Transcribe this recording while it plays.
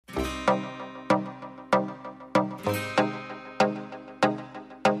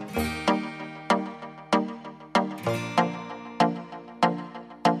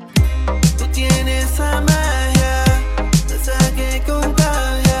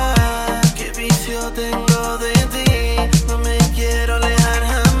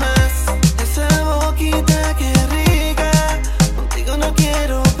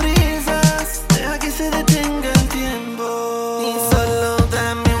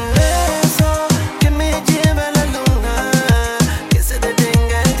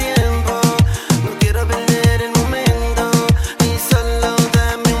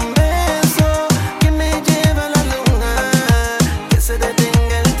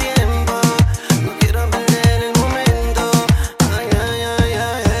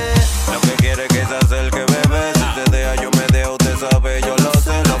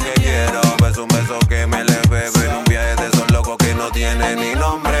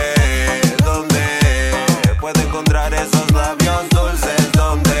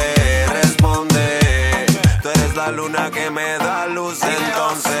la luna que me da luz.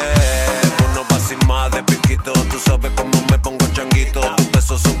 Entonces, uno va sin más de piquito. Tú sabes cómo me pongo changuito. Tus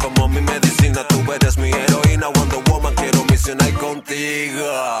besos son como mi medicina. Tú eres mi heroína. Wonder Woman, quiero misionar contigo.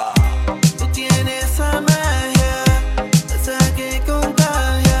 Tú tienes esa magia, esa que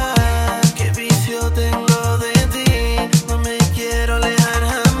contagia. Qué vicio tengo de ti, no me quiero alejar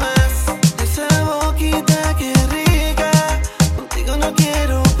jamás. Esa boquita que rica, contigo no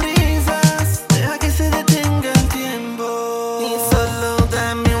quiero prisas. Deja que se detenga el tiempo y solo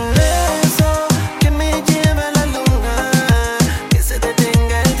dame un beso que me lleve a la luna. Que se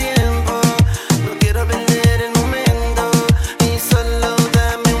detenga el tiempo, no quiero perder el momento. Y solo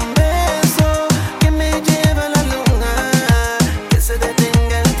dame un beso que me lleve a la luna. Que se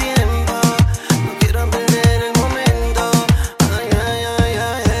detenga el tiempo, no quiero perder el momento. Ay, ay, ay,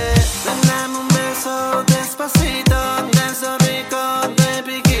 ay, ay. Dame un beso despacito, de eso rico, de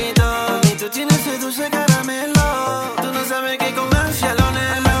piquito. Y tú tienes ese dulce caramelo, tú no sabes que con ansia lo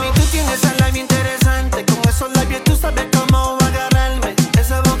anhelo. Mami, tú tienes esa labio interesante, con esos labios tú sabes cómo agarrarme.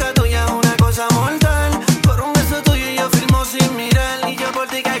 Esa boca tuya es una cosa mortal, por un beso tuyo yo firmo sin mirar. Y yo por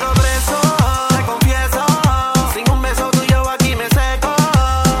ti caigo preso, te confieso, sin un beso tuyo aquí me seco.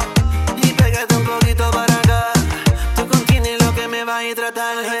 Y pégate un poquito para acá, tú contienes lo que me vas a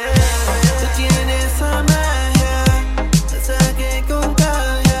tratar. Tú tienes esa magia, esa que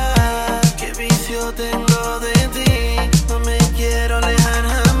contagia. Qué vicio tengo de ti, no me quiero alejar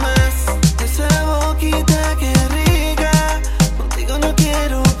jamás. Esa boquita que rica, contigo no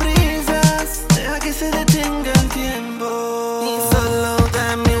quiero prisas. Deja que se detenga el tiempo y solo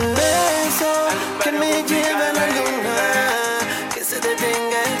dame un beso que me lleve a la luna. Que se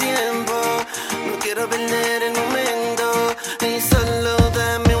detenga el tiempo, no quiero perder el momento. Y solo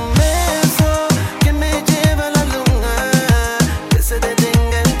dame un beso que me lleve a la luna. Que se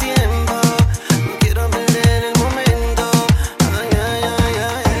detenga el tiempo, no quiero perder el momento. Ay, ay, ay,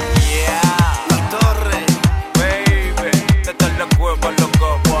 ay, ay. Yeah, La torre, baby, de todos los cuerpos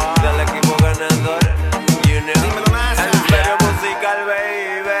locos, del equipo ganador, you know. dímelo más. El imperio musical,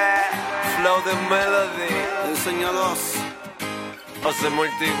 baby. Flow de melody. Enseño dos. Ozz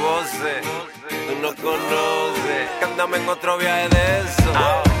multivoce, tú no conoces. Cántame en otro viaje de eso.